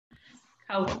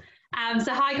Cool.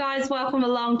 So hi guys, welcome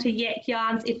along to YAC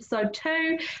Yarns episode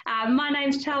 2. My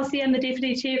name's Chelsea, I'm the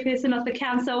Deputy Chairperson of the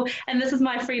Council, and this is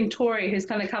my friend Tori who's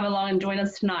going to come along and join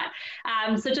us tonight.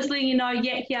 So just letting you know,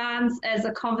 YAC Yarns is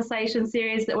a conversation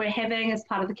series that we're having as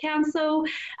part of the Council,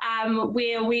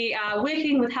 where we are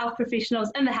working with health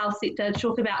professionals in the health sector to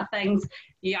talk about things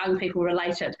young people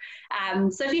related.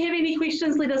 So if you have any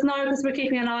questions, let us know, because we're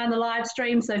keeping an eye on the live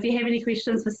stream. So if you have any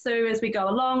questions for Sue as we go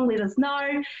along, let us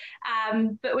know.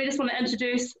 But we just want to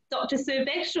introduce Dr Sue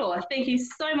Bagshaw. Thank you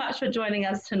so much for joining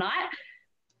us tonight.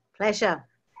 Pleasure.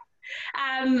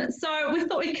 So we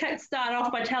thought we'd start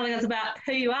off by telling us about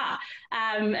who you are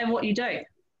and what you do.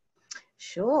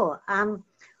 Sure.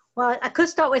 Well, I could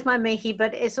start with my mihi,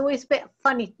 but it's always a bit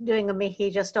funny doing a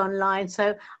mihi just online,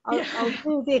 so I'll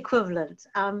do the equivalent.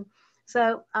 My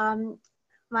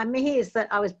mihi is that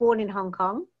I was born in Hong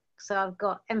Kong, so I've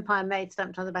got Empire Made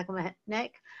stamped on the back of my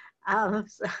neck.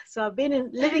 So I've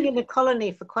been living in a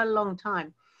colony for quite a long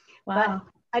time. Wow. But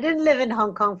I didn't live in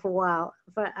Hong Kong for a while,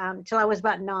 until I was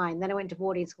about 9. Then I went to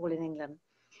boarding school in England.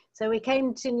 So we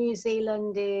came to New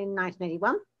Zealand in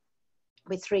 1981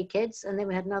 with 3 kids, and then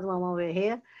we had another one while we were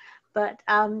here. But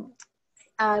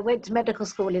I went to medical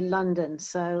school in London,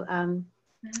 so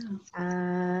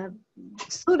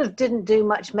sort of didn't do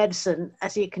much medicine,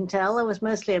 as you can tell. I was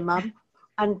mostly a mum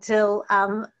until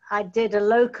I did a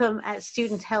locum at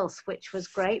Student Health, which was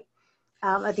great,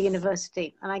 at the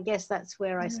university. And I guess that's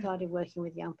where I started working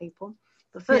with young people.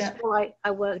 But first of all,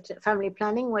 I worked at family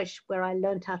planning, where I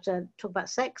learned how to talk about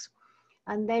sex,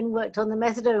 and then worked on the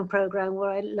methadone program, where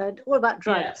I learned all about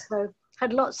drugs. So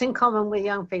had lots in common with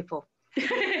young people.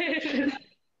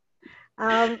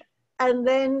 And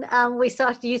then we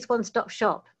started Youth One Stop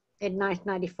Shop in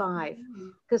 1995,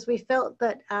 because we felt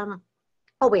that,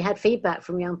 we had feedback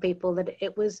from young people that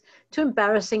it was too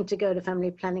embarrassing to go to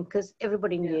family planning because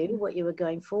everybody knew what you were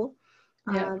going for.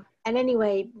 And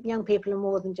anyway, young people are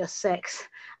more than just sex,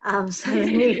 so they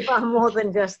need far more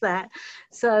than just that.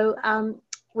 So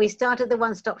we started the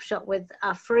One Stop Shop with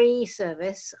a free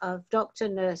service of doctor,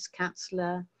 nurse,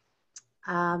 counsellor,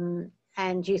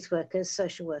 and youth workers,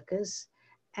 social workers.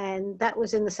 And that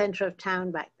was in the centre of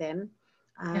town back then.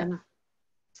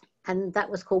 And that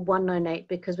was called 198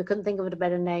 because we couldn't think of a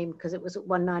better name, because it was at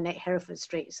 198 Hereford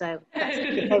Street. So that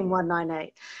became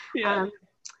 198.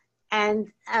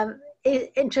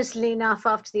 Interestingly enough,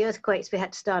 after the earthquakes, we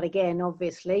had to start again,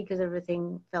 obviously, because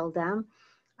everything fell down.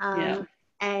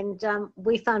 And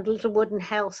we found a little wooden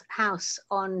house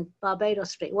on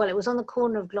Barbados Street. Well, it was on the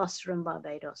corner of Gloucester and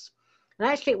Barbados. And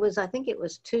actually, I think it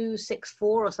was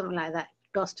 264 or something like that,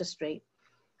 Gloucester Street.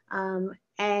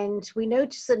 And we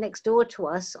noticed that next door to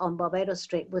us on Barbados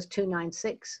Street was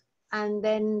 296. And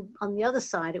then on the other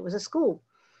side, it was a school.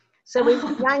 So we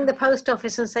rang the post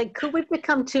office and said, could we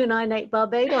become 298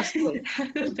 Barbados Street?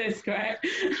 That's great.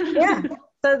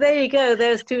 So there you go.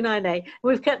 There's 298.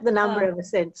 We've kept the number ever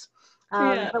since.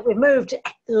 But we've moved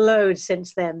loads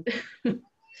since then. And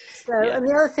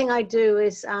the other thing I do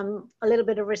is a little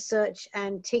bit of research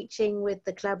and teaching with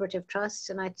the Collaborative Trust,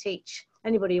 and I teach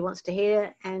anybody who wants to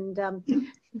hear, and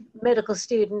medical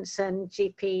students and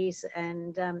GPs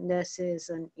and nurses,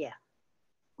 and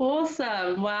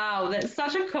Awesome. Wow, that's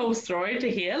such a cool story to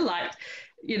hear, like,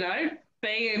 you know,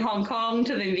 being in Hong Kong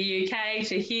to then the UK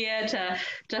to here to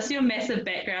just your massive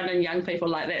background in young people.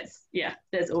 Like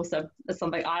that's awesome. It's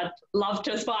something I'd love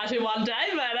to aspire to one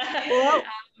day, but well,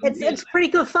 it's pretty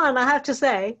good fun, I have to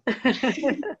say.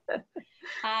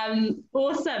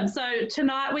 Awesome. So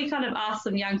tonight we kind of asked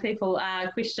some young people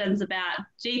questions about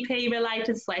GP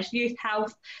related / youth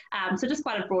health. So just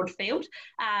quite a broad field.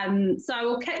 So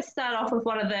we'll start off with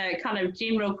one of the kind of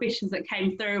general questions that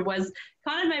came through, was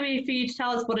kind of maybe for you to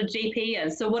tell us what a GP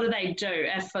is. So what do they do,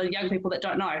 if for young people that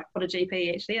don't know what a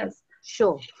GP actually is?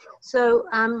 Sure. So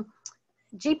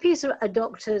GPs are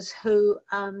doctors who,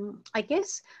 I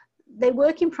guess, they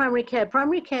work in primary care.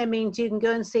 Primary care means you can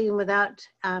go and see them without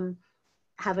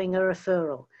having a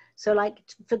referral. So like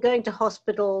for going to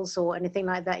hospitals or anything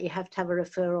like that, you have to have a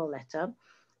referral letter,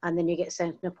 and then you get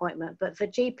sent an appointment. But for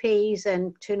GPs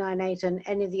and 298 and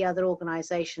any of the other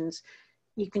organizations,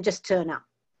 you can just turn up.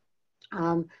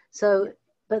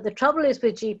 But the trouble is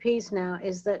with GPs now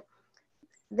is that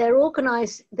they're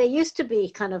organized. They used to be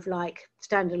kind of like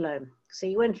standalone. So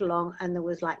you went along and there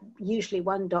was like usually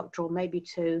one doctor or maybe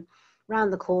 2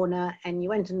 round the corner, and you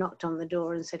went and knocked on the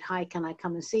door and said, hi, can I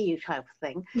come and see you, type of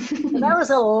thing. But that was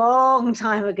a long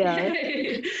time ago.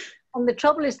 And the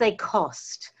trouble is they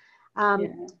cost.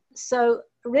 So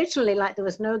originally, like, there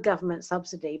was no government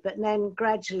subsidy, but then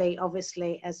gradually,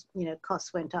 obviously, as you know,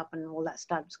 costs went up and all that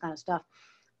kind of stuff,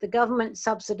 the government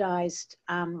subsidised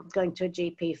going to a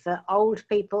GP for old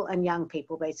people and young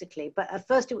people, basically. But at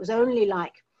first it was only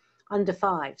like under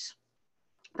 5s.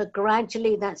 But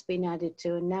gradually that's been added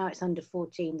to, and now it's under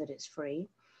 14 that it's free.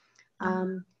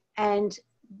 And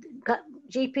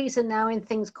GPs are now in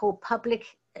things called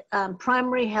public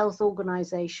primary health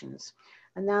organisations.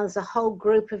 And now there's a whole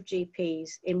group of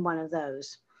GPs in one of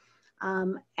those.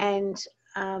 Most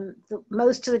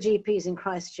of the GPs in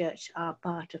Christchurch are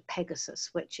part of Pegasus,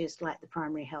 which is like the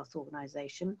primary health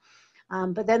organisation.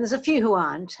 But then there's a few who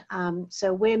aren't.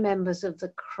 So we're members of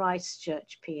the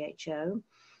Christchurch PHO.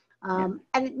 And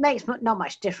it makes not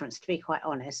much difference, to be quite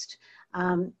honest.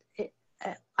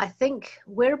 I think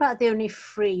we're about the only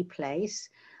free place,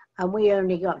 and we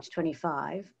only go up to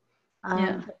 25.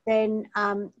 But then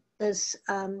there's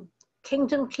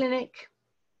Kingdom Clinic,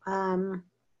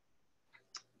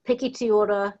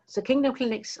 Pikitiora. So Kingdom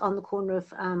Clinic's on the corner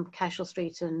of Cashel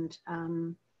Street and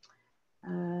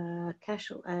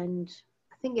Cashel, and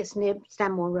I think it's near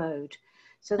Stanmore Road.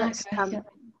 So that's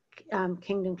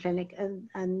Kingdom Clinic, and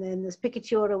then there's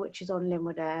Pikitiora, which is on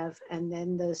Linwood Ave, and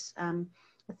then there's I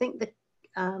think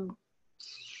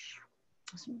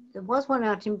there was one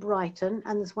out in Brighton,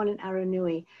 and there's one in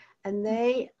Aranui, and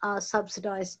they are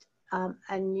subsidised,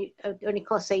 and it only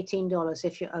costs $18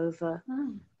 if you're over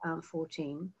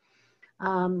 14.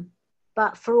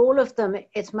 But for all of them,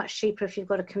 it's much cheaper if you've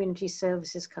got a community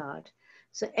services card.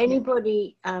 So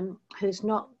anybody who's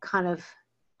not kind of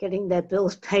getting their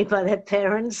bills paid by their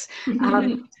parents,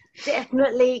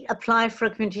 definitely apply for a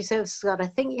community services card. I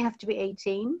think you have to be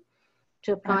 18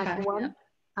 to apply for one.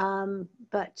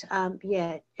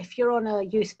 Yeah, if you're on a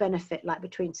youth benefit, like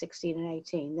between 16 and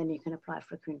 18, then you can apply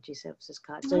for a community services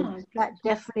card. So that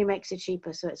definitely makes it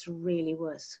cheaper. So it's really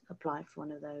worth applying for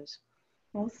one of those.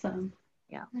 Awesome.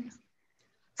 Yeah.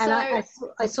 And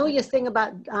I saw your thing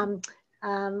about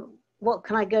what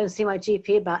can I go and see my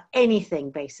GP about?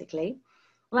 Anything, basically.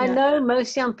 Well, I know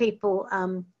most young people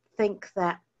think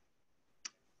that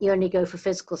you only go for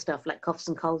physical stuff like coughs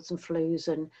and colds and flus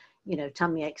and, you know,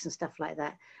 tummy aches and stuff like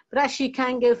that. But actually you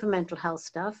can go for mental health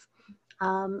stuff.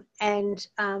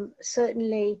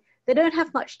 Certainly they don't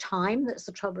have much time. That's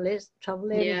the trouble is.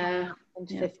 10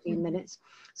 to 15 minutes.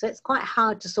 So it's quite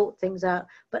hard to sort things out.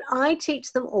 But I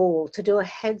teach them all to do a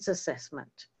heads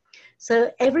assessment.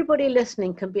 So everybody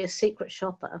listening can be a secret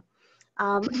shopper.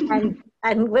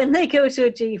 And when they go to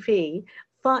a GP,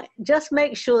 just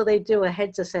make sure they do a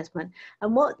heads assessment.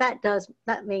 And what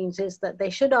that means is that they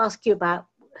should ask you about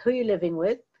who you're living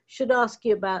with, should ask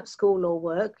you about school or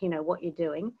work, you know, what you're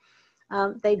doing.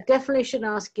 They definitely should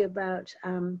ask you about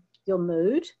your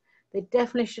mood. They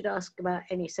definitely should ask about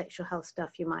any sexual health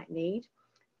stuff you might need.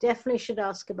 Definitely should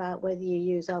ask about whether you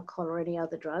use alcohol or any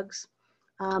other drugs.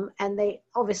 And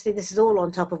obviously this is all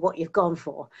on top of what you've gone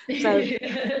for. So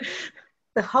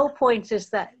the whole point is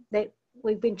that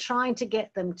we've been trying to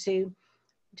get them to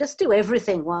just do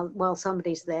everything while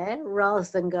somebody's there, rather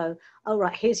than go, oh,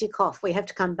 right, here's your cough. We have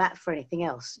to come back for anything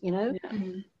else, you know?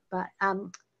 But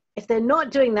if they're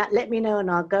not doing that, let me know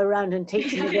and I'll go around and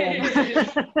teach them again.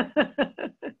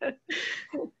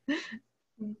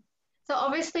 So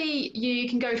obviously you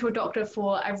can go to a doctor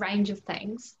for a range of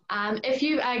things. If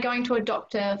you are going to a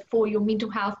doctor for your mental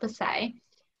health per se,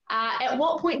 at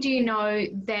what point do you know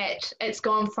that it's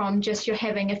gone from just you're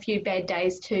having a few bad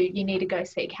days to you need to go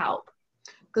seek help?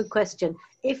 Good question.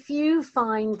 If you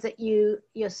find that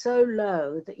you're so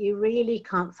low that you really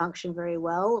can't function very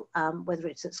well, whether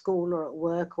it's at school or at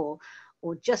work or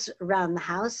just around the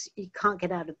house, you can't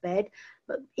get out of bed.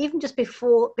 But even just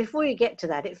before you get to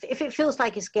that, if it feels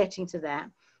like it's getting to that,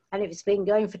 and if it's been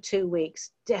going for 2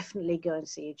 weeks, definitely go and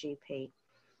see a GP.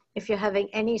 If you're having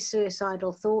any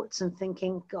suicidal thoughts and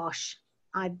thinking, gosh,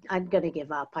 I'm going to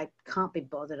give up, I can't be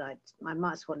bothered, I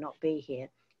might as well not be here,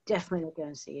 definitely go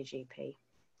and see a GP.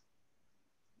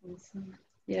 Awesome.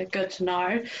 Yeah, good to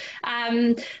know.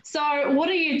 So what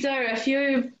do you do if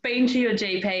you've been to your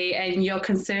GP and you're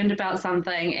concerned about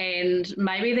something and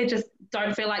maybe they just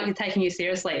don't feel like you're taking you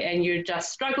seriously and you're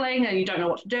just struggling and you don't know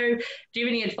what to do? Do you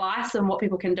have any advice on what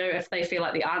people can do if they feel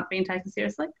like they aren't being taken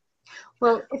seriously?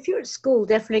 Well, if you're at school,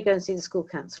 definitely go and see the school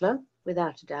counsellor,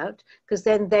 without a doubt, because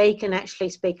then they can actually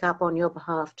speak up on your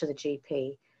behalf to the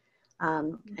GP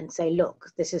and say,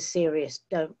 look, this is serious,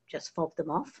 don't just fob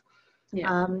them off.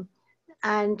 Yeah.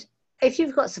 And if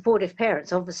you've got supportive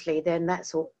parents, obviously, then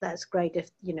that's great if,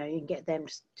 you know, you can get them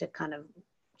to kind of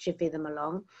chivvy them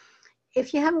along.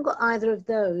 If you haven't got either of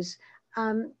those,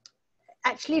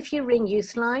 actually, if you ring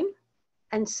Youthline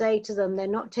and say to them, they're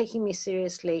not taking me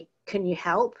seriously, can you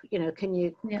help? You know, can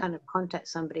you kind of contact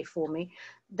somebody for me?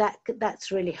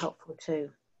 That's really helpful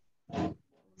too.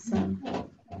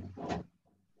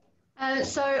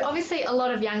 So obviously a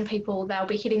lot of young people, they'll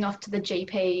be heading off to the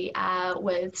GP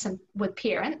with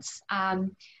parents.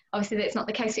 Obviously that's not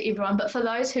the case for everyone, but for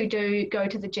those who do go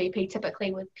to the GP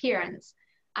typically with parents,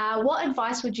 what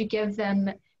advice would you give them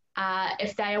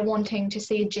if they are wanting to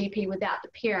see a GP without the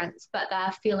parents, but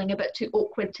they're feeling a bit too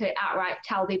awkward to outright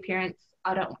tell their parents,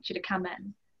 I don't want you to come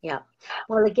in? Yeah.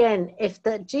 Well, again, if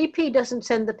the GP doesn't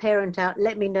send the parent out,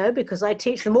 let me know, because I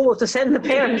teach them all to send the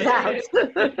parents out.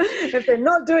 If they're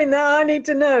not doing that, I need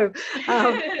to know.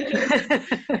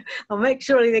 I'll make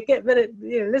sure they get better,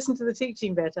 listen to the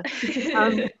teaching better.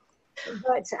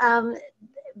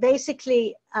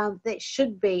 Basically, it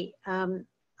should be,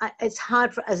 it's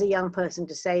hard as a young person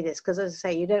to say this, because as I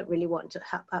say, you don't really want to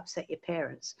upset your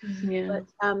parents. Yeah.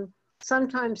 But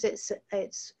sometimes it's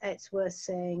worth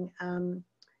saying,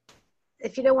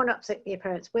 if you don't want to upset your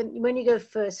parents, when you go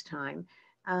first time,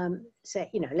 say,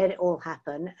 let it all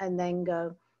happen, and then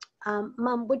go,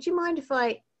 Mum, would you mind if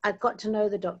I've got to know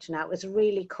the doctor now? It was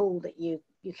really cool that you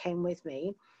came with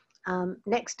me.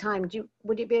 Next time,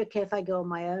 would it be okay if I go on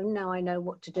my own? Now I know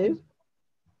what to do.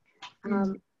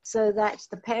 So that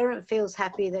the parent feels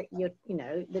happy that the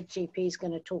GP is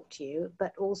going to talk to you,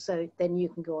 but also then you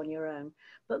can go on your own.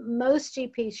 But most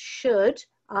GPs should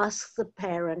ask the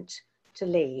parent to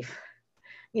leave,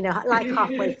 like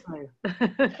halfway through.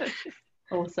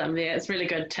 Awesome. Yeah, it's really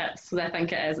good tips, because I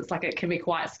think it is. It's like it can be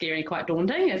quite scary, quite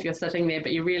daunting if you're sitting there,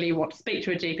 but you really want to speak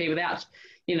to a GP without,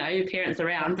 your parents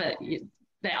around, but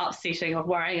that upsetting of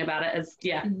worrying about it is,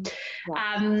 yeah.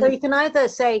 So you can either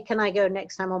say, can I go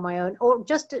next time on my own? Or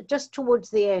just towards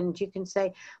the end, you can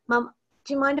say, Mum,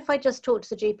 do you mind if I just talk to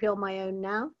the GP on my own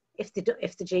now? If the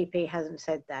GP hasn't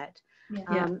said that.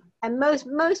 Yeah. And most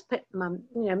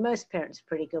parents are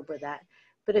pretty good with that.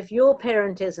 But if your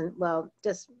parent isn't, well,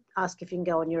 just ask if you can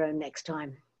go on your own next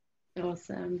time.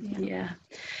 Awesome. Yeah.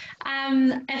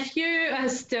 If you are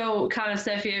still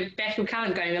if you're back, we're kind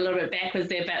of going a little bit backwards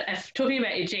there, but if talking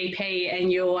about your GP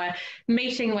and you're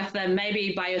meeting with them,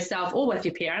 maybe by yourself or with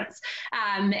your parents,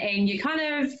 and you're kind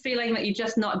of feeling that you're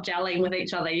just not gelling with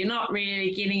each other, you're not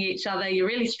really getting each other, you're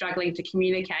really struggling to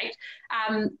communicate,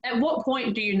 at what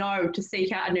point do you know to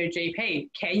seek out a new GP?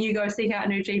 Can you go seek out a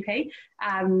new GP?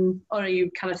 Or are you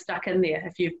kind of stuck in there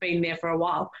if you've been there for a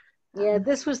while? Yeah,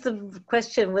 this was the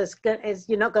question, is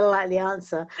you're not going to like the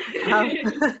answer.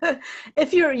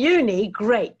 If you're at uni,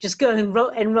 great, just go and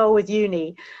enroll with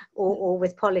uni or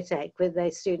with Polytech, with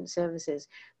their student services.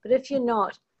 But if you're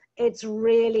not, it's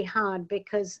really hard,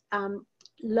 because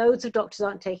loads of doctors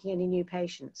aren't taking any new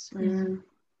patients.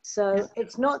 So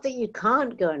it's not that you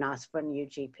can't go and ask for a new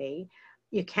GP.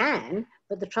 You can,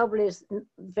 but the trouble is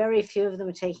very few of them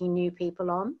are taking new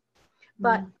people on.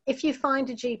 But if you find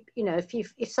a GP,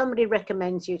 if somebody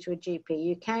recommends you to a GP,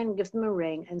 you can give them a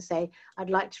ring and say, I'd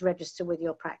like to register with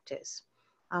your practice.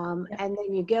 And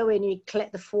then you go in, you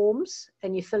collect the forms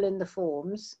and you fill in the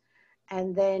forms.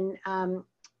 And then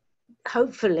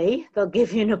hopefully they'll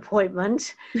give you an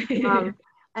appointment.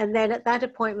 And then at that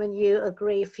appointment, you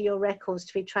agree for your records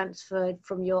to be transferred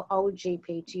from your old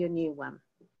GP to your new one.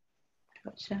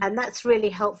 Gotcha. And that's really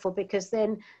helpful, because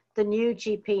then the new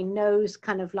GP knows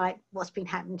kind of like what's been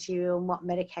happening to you and what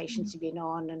medications you've been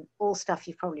on, and all stuff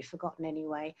you've probably forgotten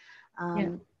anyway,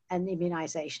 and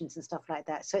immunizations and stuff like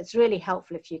that. So it's really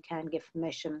helpful if you can give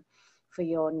permission for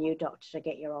your new doctor to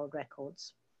get your old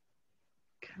records.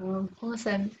 Cool.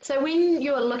 Awesome. So when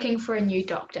you're looking for a new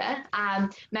doctor,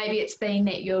 maybe it's been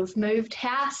that you've moved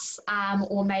house,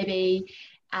 or maybe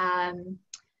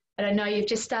I don't know, you've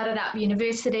just started up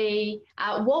university.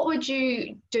 What would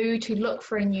you do to look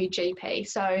for a new GP?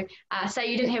 So say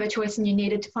you didn't have a choice and you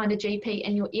needed to find a GP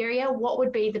in your area, what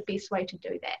would be the best way to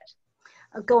do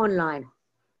that? Go online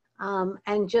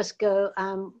and just go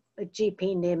a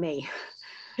GP near me.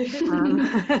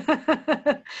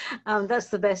 That's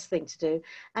the best thing to do.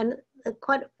 And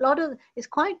it's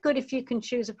quite good if you can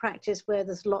choose a practice where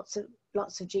there's lots of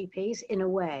GPs. In a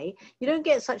way, you don't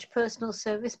get such personal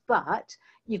service, but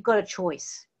you've got a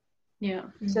choice. Yeah.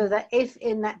 So that if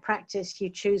in that practice you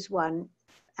choose one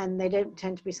and they don't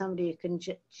tend to be somebody you can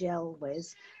gel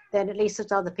with, then at least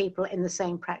there's other people in the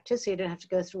same practice, so you don't have to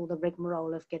go through all the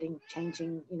rigmarole of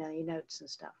changing your notes and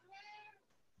stuff.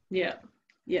 Yeah.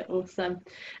 Yeah, awesome.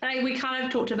 We kind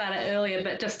of talked about it earlier,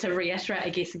 but just to reiterate, I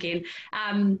guess, again,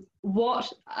 where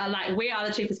are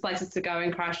the cheapest places to go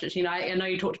in Christchurch? I know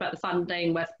you talked about the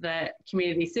funding with the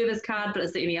community service card, but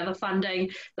is there any other funding?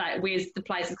 Where's the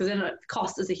places? Because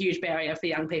cost is a huge barrier for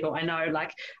young people. I know,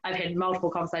 I've had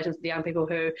multiple conversations with young people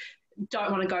who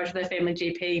don't want to go to their family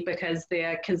GP because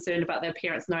they're concerned about their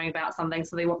parents knowing about something,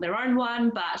 so they want their own one,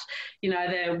 but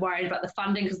they're worried about the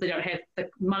funding because they don't have the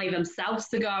money themselves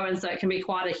to go, and so it can be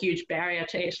quite a huge barrier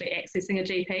to actually accessing a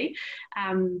GP.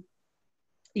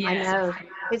 Yeah. I know,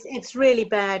 it's really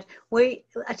bad. I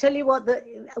tell you what,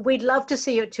 we'd love to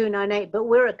see you at 298, but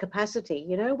we're at capacity,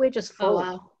 we're just full.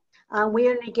 Oh, wow. We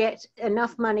only get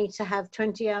enough money to have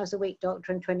 20 hours a week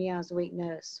doctor and 20 hours a week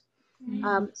nurse.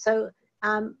 So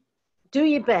do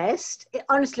your best.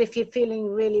 Honestly, if you're feeling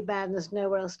really bad and there's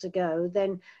nowhere else to go,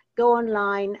 then go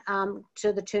online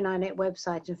to the 298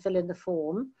 website and fill in the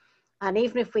form. And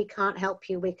even if we can't help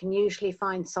you, we can usually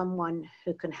find someone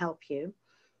who can help you.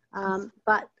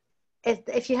 But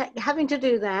if you're having to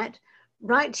do that,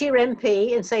 write to your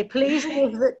MP and say, please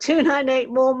give the 298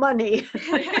 more money.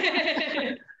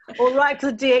 Or write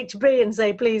to the DHB and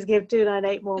say, please give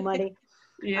 298 more money.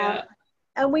 Yeah.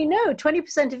 And we know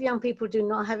 20% of young people do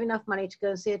not have enough money to go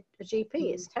and see a GP.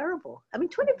 It's terrible. I mean,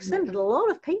 20% is a lot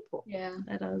of people. Yeah,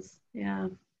 it is. Yeah.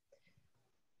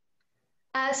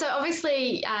 So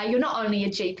obviously, you're not only a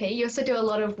GP, you also do a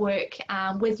lot of work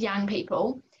with young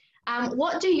people.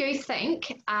 What do you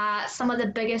think are some of the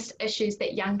biggest issues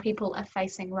that young people are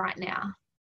facing right now?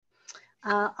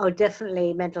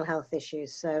 Definitely mental health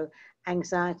issues. So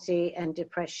anxiety and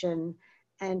depression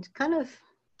and kind of,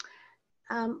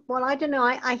 well, I don't know.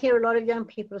 I hear a lot of young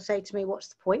people say to me, what's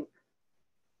the point?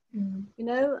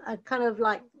 Kind of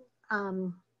like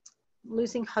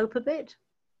losing hope a bit,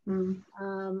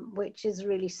 which is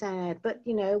really sad. But,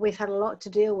 we've had a lot to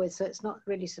deal with, so it's not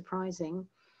really surprising.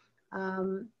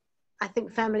 I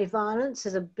think family violence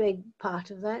is a big part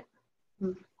of that,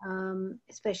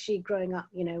 especially growing up,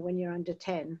 when you're under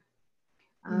 10,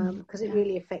 because it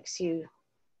really affects you,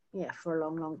 for a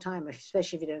long, long time,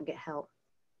 especially if you don't get help.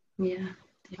 Yeah,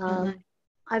 definitely.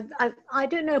 I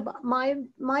don't know, but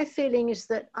my feeling is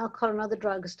that alcohol and other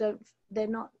drugs they're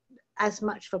not as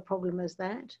much of a problem as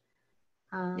that.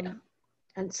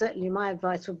 And certainly my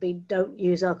advice would be, don't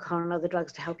use alcohol and other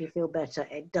drugs to help you feel better.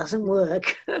 It doesn't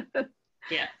work.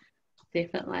 Yeah,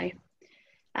 definitely.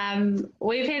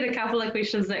 We've had a couple of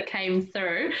questions that came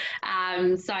through,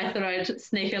 so I thought I'd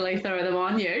sneakily throw them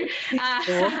on you. So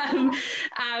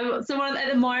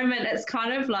at the moment, it's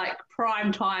kind of like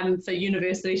prime time for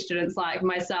university students like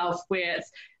myself, where it's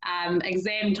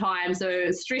exam time, so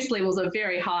stress levels are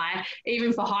very high.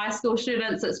 Even for high school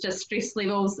students, it's just stress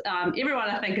levels. Everyone,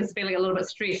 I think, is feeling a little bit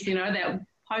stressed, that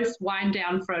post wind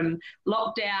down from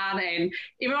lockdown, and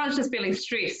everyone's just feeling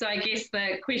stressed. So I guess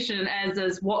the question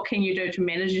is what can you do to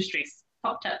manage your stress?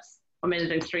 Top tips for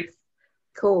managing stress.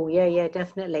 Cool. Yeah,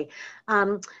 definitely.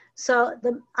 So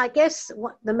I guess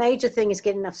the major thing is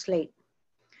get enough sleep.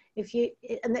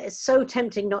 And it's so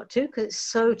tempting not to, because it's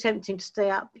so tempting to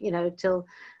stay up, till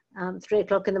 3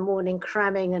 o'clock in the morning,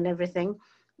 cramming and everything.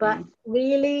 But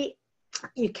really,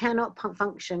 you cannot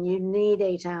function. You need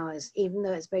 8 hours, even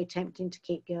though it's very tempting to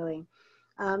keep going.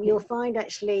 You'll find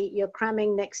actually you're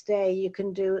cramming next day, you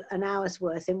can do an hour's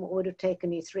worth in what would have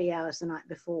taken you 3 hours the night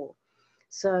before.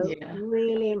 So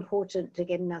really important to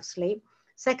get enough sleep.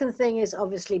 Second thing is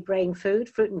obviously brain food,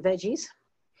 fruit and veggies.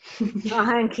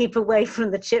 Try and keep away from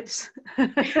the chips.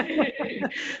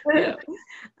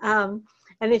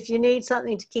 And if you need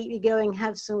something to keep you going,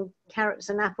 have some carrots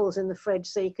and apples in the fridge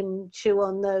so you can chew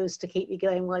on those to keep you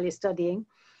going while you're studying.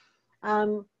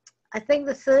 I think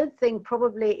the third thing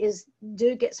probably is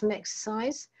do get some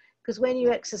exercise, because when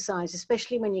you exercise,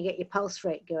 especially when you get your pulse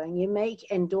rate going, you make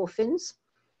endorphins,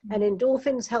 and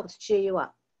endorphins help to cheer you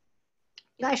up.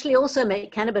 You actually also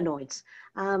make cannabinoids.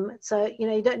 So,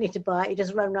 you don't need to buy it, you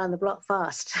just run around the block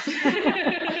fast.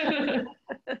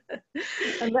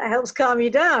 And that helps calm you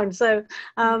down. So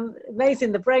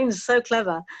amazing, the brain's so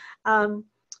clever.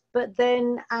 But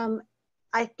then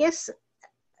I guess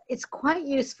it's quite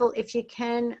useful if you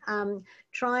can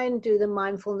try and do the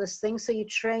mindfulness thing. So you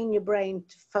train your brain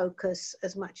to focus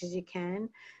as much as you can.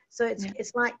 So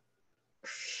it's like,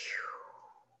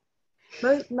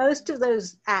 most of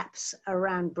those apps are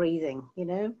around breathing,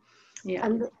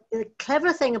 And the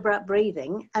clever thing about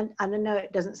breathing, and I know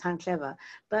it doesn't sound clever,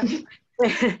 but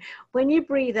when you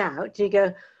breathe out, you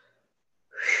go,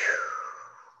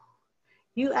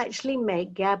 you actually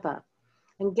make GABA.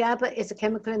 And GABA is a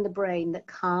chemical in the brain that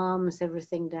calms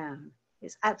everything down.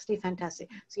 It's absolutely fantastic.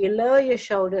 So you lower your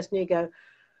shoulders and you go,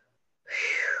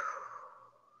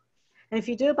 and if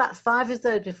you do about 5 of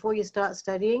those before you start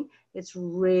studying, it's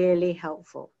really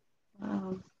helpful.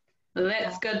 Wow. Well,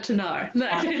 that's good to know.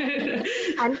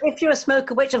 And if you're a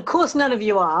smoker, which of course none of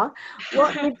you are,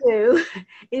 what you do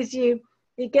is you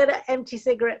you get an empty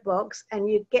cigarette box and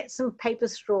you get some paper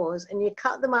straws and you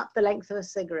cut them up the length of a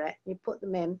cigarette. You put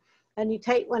them in and you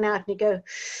take one out and you go,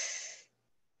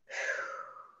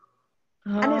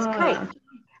 and it's great.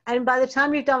 And by the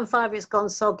time you've done 5, it's gone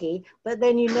soggy, but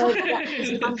then you know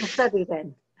it's time to study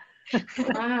then.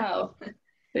 Wow.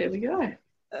 There we go.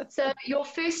 So your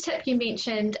first tip you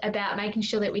mentioned about making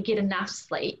sure that we get enough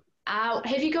sleep.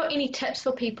 Have you got any tips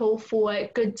for people for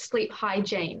good sleep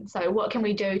hygiene? So what can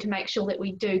we do to make sure that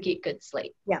we do get good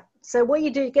sleep? Yeah. So what you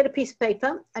do, you get a piece of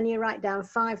paper and you write down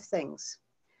 5 things.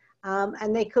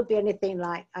 And they could be anything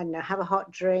like, I don't know, have a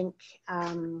hot drink,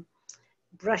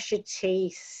 brush your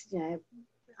teeth, you know,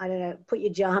 I don't know, put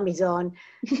your jammies on,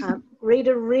 read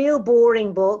a real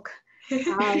boring book,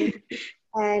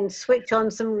 and switch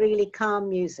on some really calm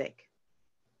music.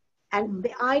 And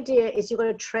the idea is you've got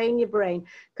to train your brain,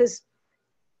 because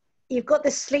you've got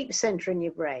this sleep center in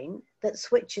your brain that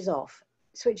switches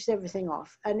everything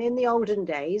off. And in the olden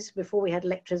days, before we had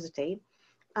electricity,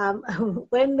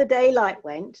 when the daylight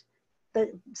went,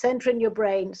 the center in your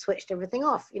brain switched everything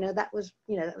off. That was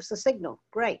the signal.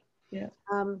 Great. Yeah.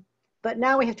 But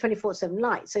now we have 24/7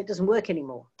 light, so it doesn't work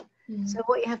anymore. So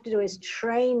what you have to do is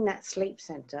train that sleep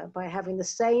center by having the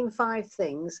same 5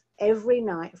 things every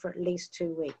night for at least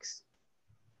 2 weeks.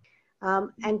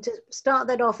 And to start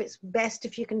that off, it's best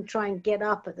if you can try and get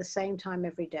up at the same time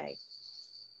every day.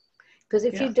 Because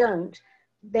if you don't,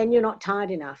 then you're not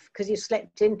tired enough, because you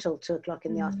slept in till 2 o'clock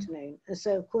in the afternoon. And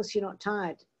so, of course, you're not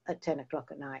tired at 10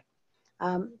 o'clock at night.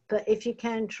 But if you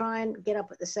can, try and get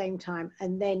up at the same time,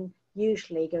 and then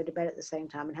usually go to bed at the same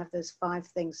time, and have those 5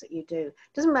 things that you do.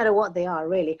 Doesn't matter what they are,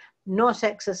 really. Not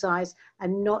exercise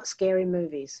and not scary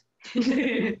movies.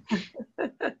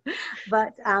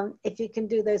 But if you can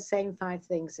do those same 5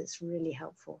 things, it's really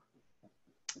helpful.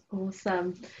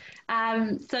 Awesome.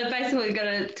 So basically we're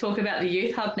going to talk about the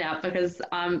Youth Hub now, because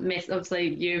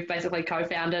obviously you've basically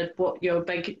co-founded what your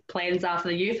big plans are for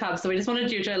the Youth Hub. So we just wanted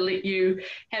you to let you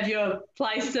have your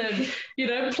place to,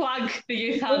 plug the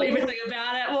Youth Hub, everything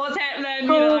about it, what's happening,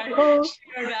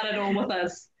 share about it all with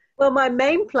us. Well, my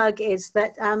main plug is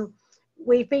that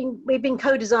we've been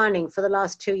co-designing for the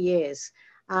last 2 years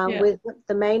with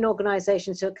the main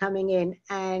organisations who are coming in,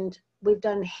 and we've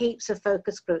done heaps of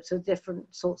focus groups with different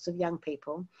sorts of young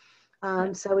people.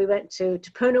 So we went to Te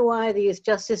Punawai, the Youth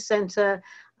Justice Centre,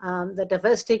 the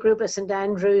diversity group at St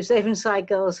Andrews, Avonside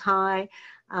Girls High,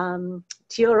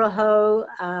 Te Oroho,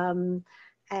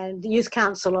 and the Youth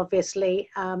Council, obviously.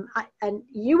 And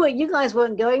you guys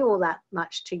weren't going all that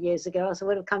much 2 years ago, so I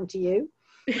would have come to you.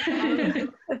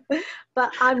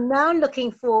 But I'm now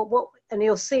looking for what, and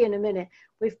you'll see in a minute,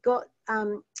 we've got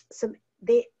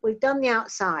we've done the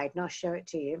outside, and I'll show it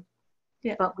to you.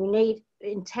 Yeah. But we need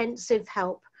intensive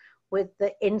help with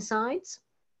the insides,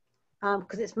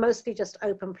 because it's mostly just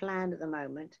open plan at the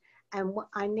moment. And what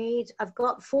I've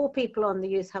got 4 people on the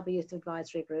Youth Hub Youth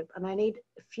Advisory Group, and I need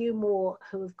a few more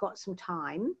who have got some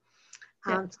time.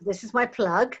 So this is my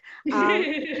plug.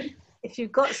 If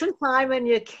you've got some time and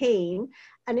you're keen,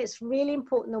 and it's really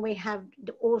important that we have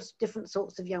all different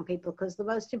sorts of young people, because the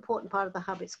most important part of the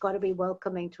hub, it's got to be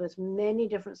welcoming to as many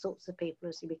different sorts of people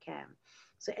as we can.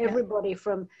 So everybody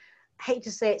from, I hate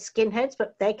to say it, skinheads,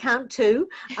 but they count too,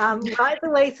 right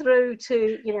the way through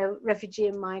to, refugee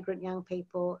and migrant young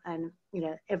people, and,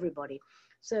 everybody.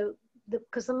 So,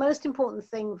 because the most important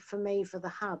thing for me for the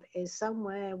hub is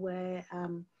somewhere where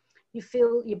you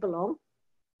feel you belong,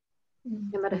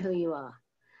 no matter who you are.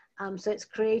 So it's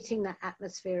creating that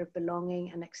atmosphere of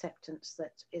belonging and acceptance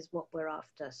that is what we're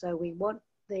after. So we want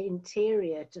the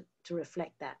interior to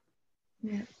reflect that.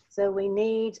 Yeah. So we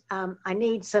need, I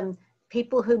need some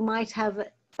people who might have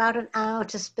about an hour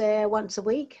to spare once a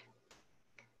week.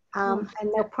 And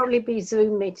there'll probably be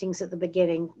Zoom meetings at the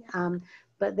beginning,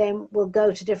 but then we'll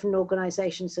go to different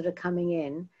organizations that are coming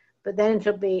in. But then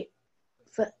it'll be,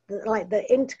 for the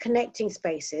interconnecting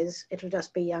spaces, it'll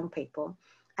just be young people,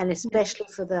 and especially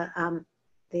for the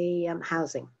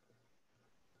housing.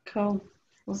 Cool.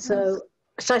 So,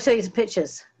 shall I show you some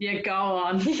pictures? Yeah, go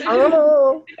on.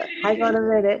 Oh, hang on a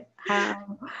minute.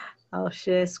 I'll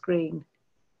share screen.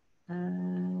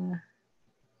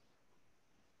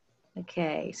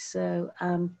 Okay, so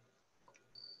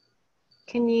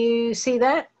can you see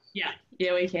that? Yeah,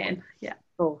 we can. Yeah.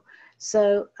 Cool.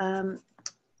 So,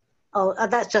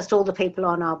 that's just all the people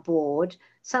on our board.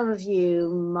 Some of you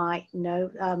might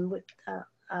know,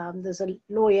 there's a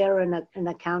lawyer and an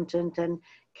accountant, and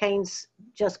Kane's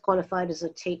just qualified as a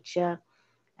teacher,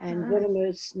 and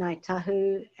William's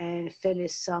Naitahu, and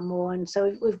Phyllis Samoan.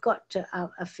 So we've got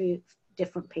a few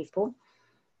different people.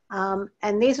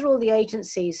 And these are all the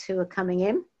agencies who are coming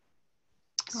in.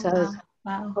 So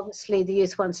Wow. Obviously the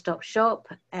Youth One Stop Shop,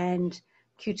 and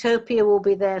Qtopia will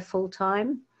be there full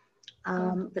time.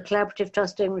 The Collaborative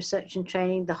Trust doing research and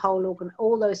training, the whole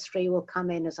all those three will come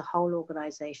in as a whole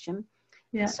organisation.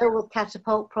 Yeah. So will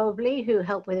Catapult probably, who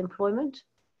help with employment.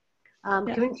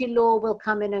 Community Law will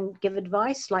come in and give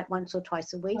advice like once or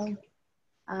twice a week.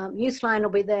 Youth Line will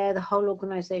be there, the whole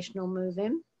organisation will move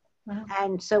in. Wow.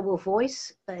 And so will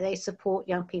Voice, they support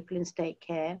young people in state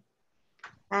care.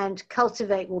 And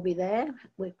Cultivate will be there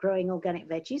with growing organic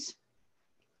veggies.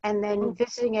 And then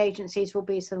visiting agencies will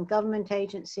be some government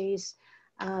agencies,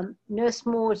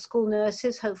 school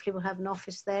nurses, hopefully we'll have an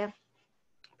office there.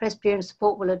 Presbyterian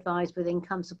Support will advise with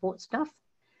income support stuff.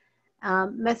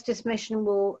 Methodist Mission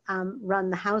will run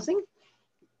the housing.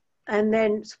 And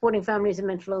then Supporting Families in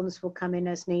Mental Illness will come in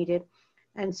as needed.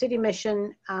 And City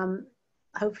Mission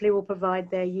hopefully will provide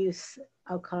their youth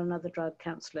alcohol and other drug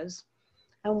counsellors.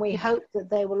 And we hope that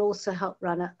they will also help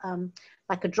run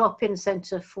like a drop-in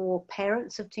centre for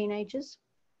parents of teenagers,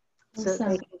 so that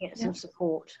they can get some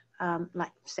support,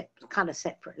 like kind of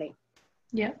separately.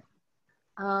 Yeah.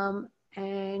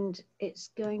 And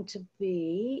it's going to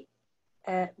be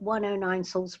at 109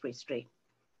 Salisbury Street.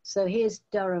 So here's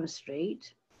Durham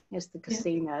Street, here's the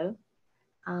casino,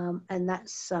 and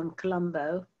that's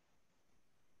Colombo,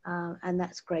 and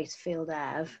that's Gracefield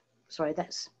Ave. Sorry,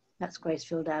 that's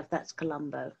Gracefield Ave, that's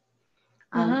Colombo.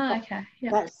 Okay. Yeah.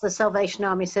 That's the Salvation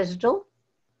Army Citadel.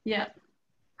 Yeah.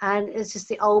 And it's just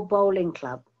the old bowling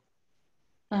club.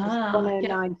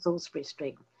 109 Salisbury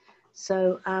Street.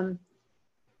 So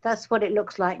that's what it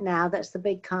looks like now. That's the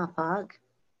big car park.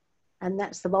 And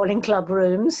that's the bowling club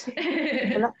rooms.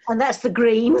 and that's the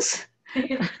greens.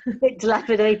 A bit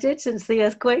dilapidated since the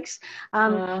earthquakes.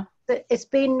 It's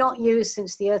been not used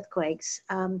since the earthquakes.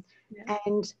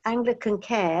 And Anglican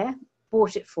Care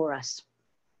bought it for us.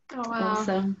 Oh, wow.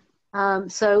 Awesome.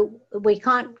 So we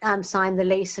can't sign the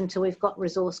lease until we've got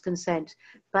resource consent,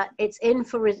 but it's in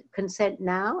for consent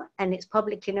now and it's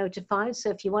publicly notified. So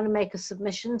if you want to make a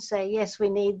submission, say, yes, we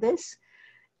need this,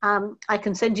 I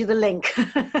can send you the link.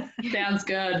 Sounds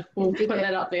good. We'll put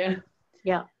that up there.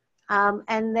 Yeah.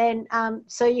 And then,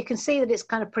 so you can see that it's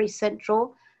kind of pretty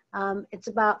central. It's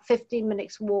about 15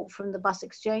 minutes walk from the bus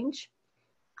exchange.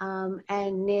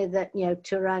 And near that,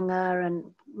 Turanga and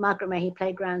Margaret Mahey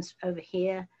playgrounds over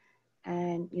here,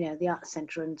 and the art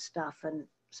centre and stuff and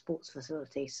sports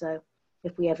facility. So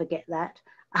if we ever get that,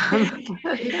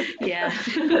 yeah,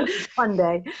 one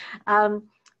day.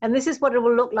 And this is what it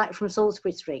will look like from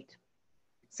Salisbury Street.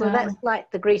 So that's like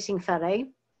the greeting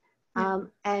ferry,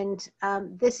 and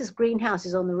this is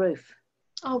greenhouses on the roof.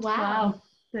 Oh wow,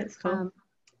 that's cool.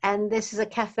 And this is a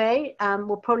cafe.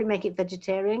 We'll probably make it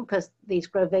vegetarian because these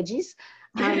grow veggies.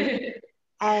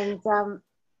 And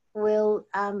will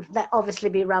that obviously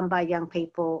be run by young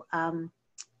people and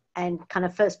kind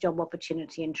of first job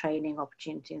opportunity and training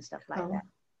opportunity and stuff like that.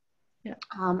 Yeah.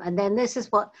 And then this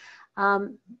is what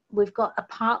we've got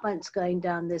apartments going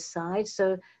down this side.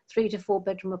 So 3 to 4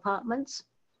 bedroom apartments.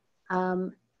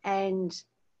 And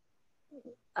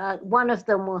one of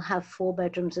them will have 4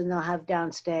 bedrooms and they'll have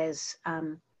downstairs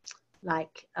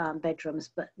bedrooms,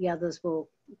 but the others will,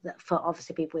 for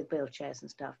obviously people with wheelchairs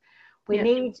and stuff. We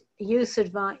need youth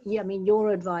advice, your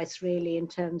advice really in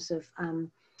terms of,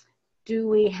 do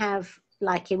we have,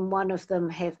 like in one of them,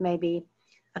 have maybe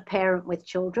a parent with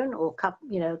children or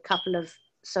a couple of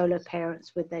solo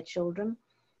parents with their children?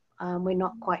 We're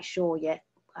not quite sure yet.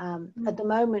 At the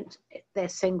moment, they're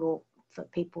single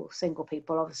people,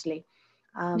 obviously,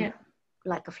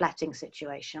 like a flatting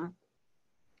situation.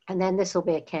 And then this will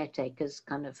be a caretaker's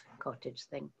kind of cottage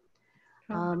thing.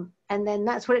 And then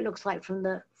that's what it looks like from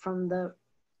the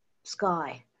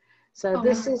sky. So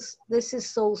this is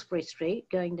Salisbury Street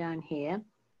going down here.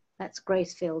 That's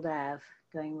Gracefield Ave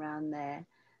going around there.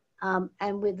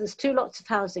 And there's 2 lots of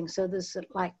housing. So there's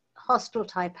like hostel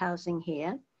type housing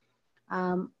here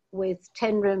with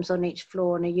 10 rooms on each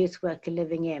floor and a youth worker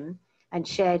living in, and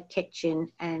shared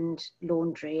kitchen and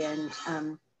laundry and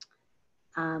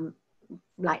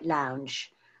like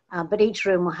lounge. But each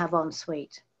room will have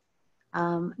ensuite.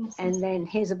 And then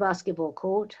here's a basketball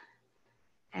court.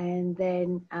 And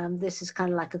then this is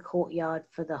kind of like a courtyard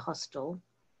for the hostel.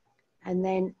 And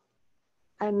then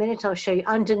in a minute I'll show you,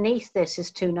 underneath this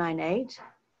is 298.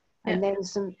 And then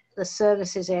the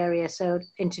services area, so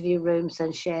interview rooms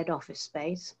and shared office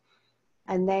space.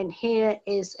 And then here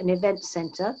is an event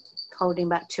center holding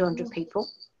about 200 people,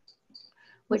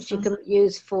 which you can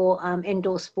use for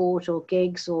indoor sport or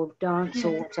gigs or dance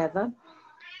or whatever.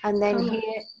 And then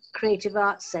here, Creative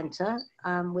Arts Centre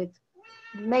with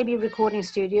maybe recording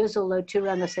studios, although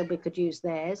Turanga said we could use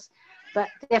theirs. but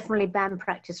definitely band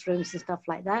practice rooms and stuff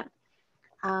like that.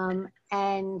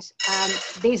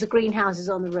 These are greenhouses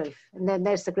on the roof. And then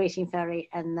there's the greeting ferry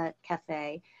and the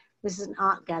cafe. This is an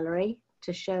art gallery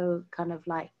to show kind of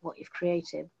like what you've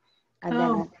created. And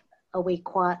then a wee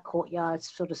quiet courtyard,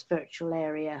 sort of spiritual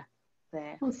area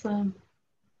there. Awesome.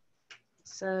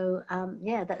 So,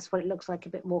 yeah, that's what it looks like a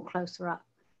bit more closer up.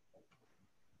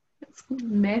 It's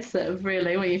massive,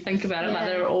 really, when you think about it. Like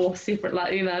they're all separate,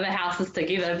 like, you know, the houses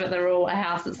together, but they're all a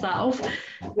house itself.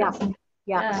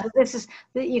 Yeah. So this is,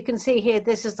 you can see here,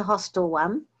 this is the hostel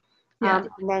one. And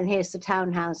then here's the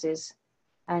townhouses.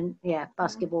 And yeah,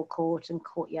 basketball court and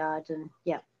courtyard and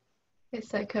It's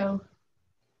so cool.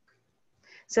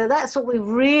 So that's what we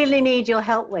really need your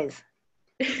help with.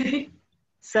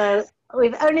 So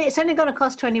it's only going to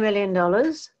cost $20 million.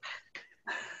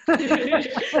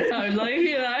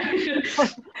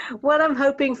 What I'm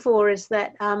hoping for is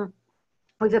that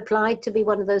we've applied to be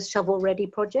one of those shovel-ready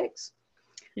projects.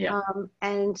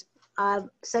 And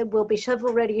so we'll be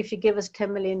shovel-ready if you give us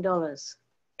 $10 million.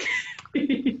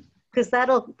 Because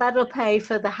that'll pay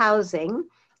for the housing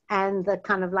and the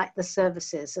kind of like the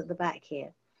services at the back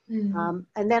here. And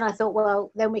then I thought,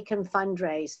 well, then we can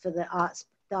fundraise for the arts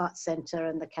centre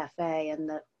and the cafe and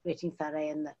the greeting ferry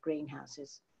and the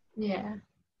greenhouses. Yeah.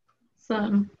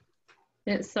 So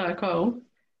it's so cool.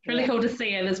 It's really cool to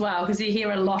see it as well, because you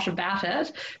hear a lot about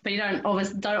it, but you don't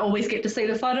always get to see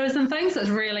the photos and things. So it's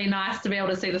really nice to be able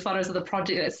to see the photos of the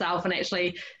project itself, and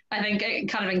actually, I think it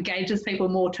kind of engages people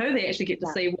more too. They actually get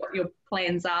to see what your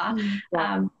plans are,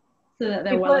 so that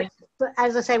they're willing.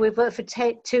 As I say, we've worked for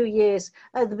 2 years.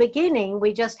 At the beginning,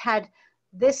 we just had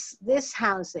this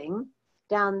housing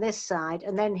down this side,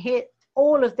 and then here,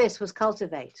 all of this was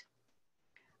cultivate.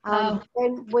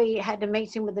 Then we had a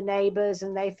meeting with the neighbours,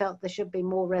 and they felt there should be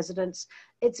more residents.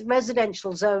 It's a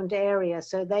residential zoned area,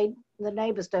 so the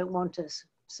neighbours don't want us.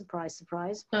 Surprise,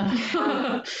 surprise.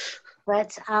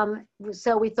 But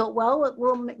so we thought, well,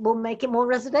 we'll make it more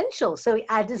residential. So we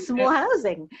added some more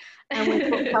housing, and we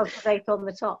put cultivate on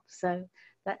the top. So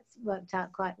that's worked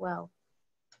out quite well.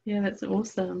 Yeah, that's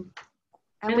awesome.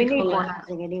 And really we need more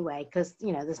housing anyway, because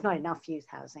there's not enough youth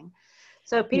housing.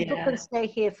 So people can stay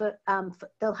here for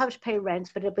they'll have to pay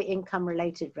rents, but it'll be income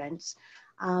related rents.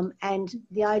 And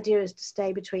the idea is to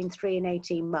stay between 3 and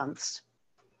 18 months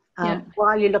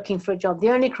while you're looking for a job.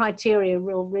 The only criteria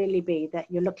will really be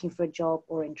that you're looking for a job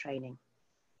or in training.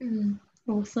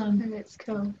 Awesome. And that's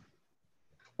cool.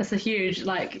 It's a huge,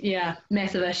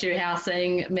 massive issue,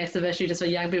 housing, massive issue just for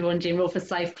young people in general, for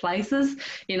safe places,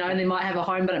 and they might have a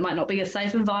home, but it might not be a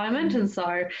safe environment. And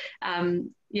so,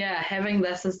 having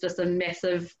this is just a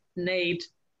massive need,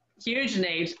 huge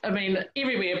need. I mean,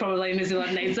 everywhere probably in New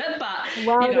Zealand needs it, but...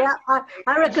 Well,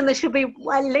 I reckon there should be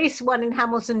at least one in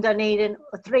Hamilton, Dunedin,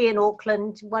 3 in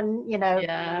Auckland, one,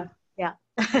 Yeah.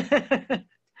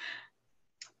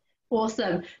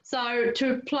 Awesome. So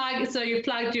you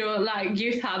plugged your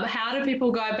youth hub. How do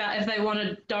people go about if they want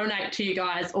to donate to you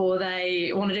guys, or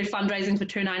they want to do fundraising for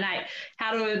 298?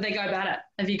 How do they go about it?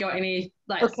 Have you got any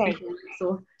special links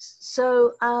or?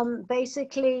 So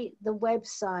basically the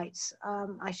websites,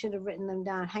 I should have written them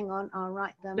down. Hang on, I'll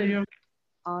write them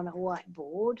on a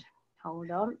whiteboard.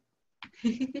 Hold on.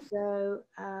 So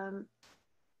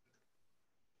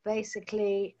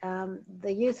basically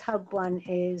the youth hub one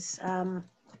is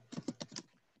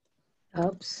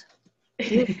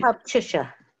Youth Hub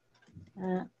Cheshire.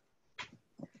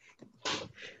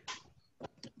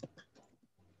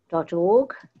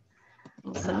 .org.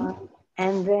 Awesome.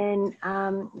 And then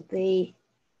the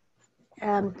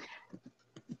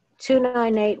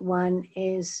 2981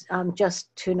 is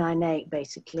just 298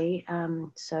 basically.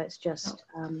 So it's just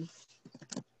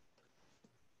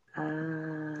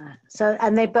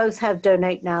and they both have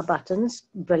donate now buttons,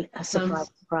 but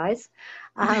surprise.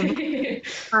 And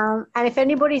if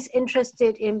anybody's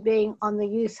interested in being on the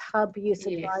Youth Hub Youth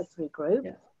Advisory Group,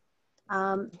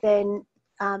 then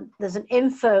there's an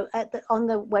info on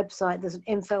the website. There's an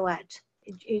info at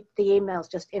the email's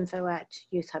just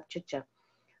info@youthhubchicha.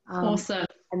 Awesome.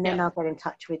 And then I'll get in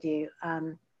touch with you.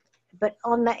 But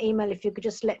on that email, if you could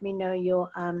just let me know your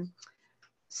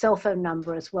cell phone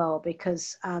number as well,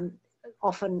 because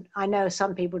often I know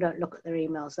some people don't look at their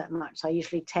emails that much. So I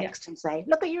usually text and say,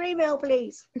 look at your email,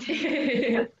 please.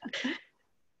 So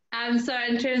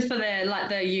in terms for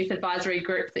the youth advisory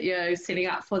group that you're setting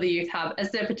up for the Youth Hub,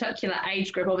 is there a particular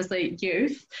age group, obviously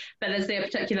youth, but is there a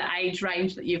particular age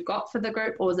range that you've got for the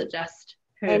group, or is it just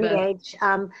whoever? Any age.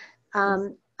 I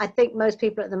think most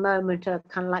people at the moment are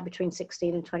kind of between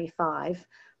 16 and 25,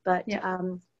 but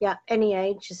any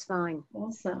age is fine.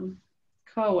 Awesome.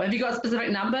 Cool. Have you got a specific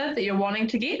number that you're wanting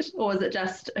to get, or is it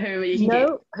just whoever you can get?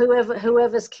 No,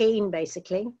 whoever's keen,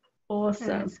 basically. Awesome.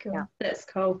 That's cool. Yeah. That's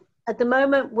cool. At the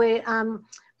moment, we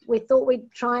thought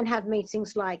we'd try and have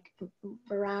meetings like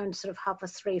around sort of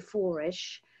 3:30,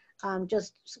 4-ish,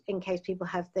 just in case people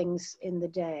have things in the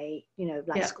day, you know,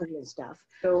 like school and stuff.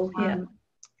 Cool. Yeah.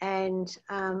 And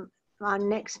our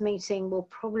next meeting will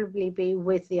probably be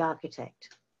with the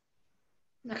architect.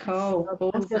 Cool. So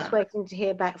I'm just waiting to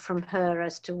hear back from her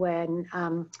as to when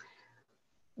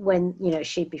you know,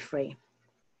 she'd be free.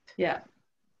 Yeah.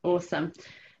 Awesome.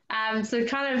 So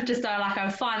kind of just like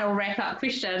a final wrap-up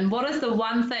question, what is the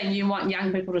one thing you want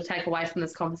young people to take away from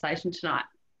this conversation tonight?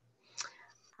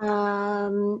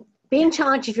 Be in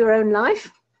charge of your own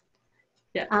life.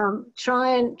 Yeah.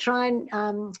 Try and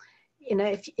you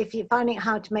know, if you're finding it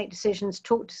hard to make decisions,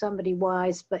 talk to somebody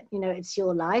wise, but you know, it's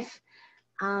your life.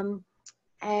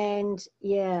 And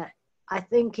yeah, I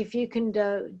think if you can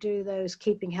do those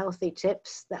keeping healthy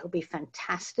tips, that would be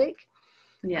fantastic.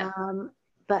 Yeah.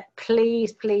 But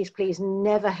please, please, please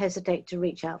never hesitate to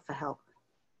reach out for help.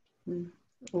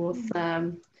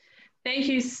 Awesome. Thank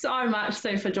you so much,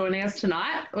 Sue, for joining us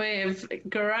tonight. I've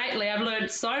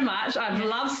learned so much. I've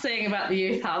loved seeing about the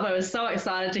Youth Hub. I was so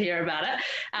excited to hear about it.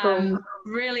 Cool.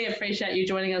 Really appreciate you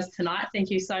joining us tonight. Thank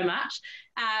you so much.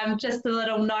 Just a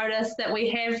little notice that we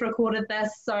have recorded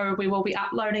this, so we will be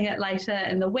uploading it later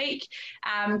in the week.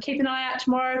 Keep an eye out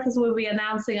tomorrow because we'll be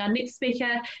announcing our next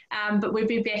speaker, but we'll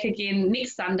be back again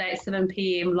next Sunday at 7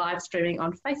 p.m. live streaming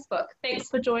on Facebook. Thanks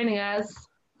for joining us.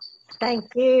 Thank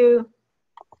you.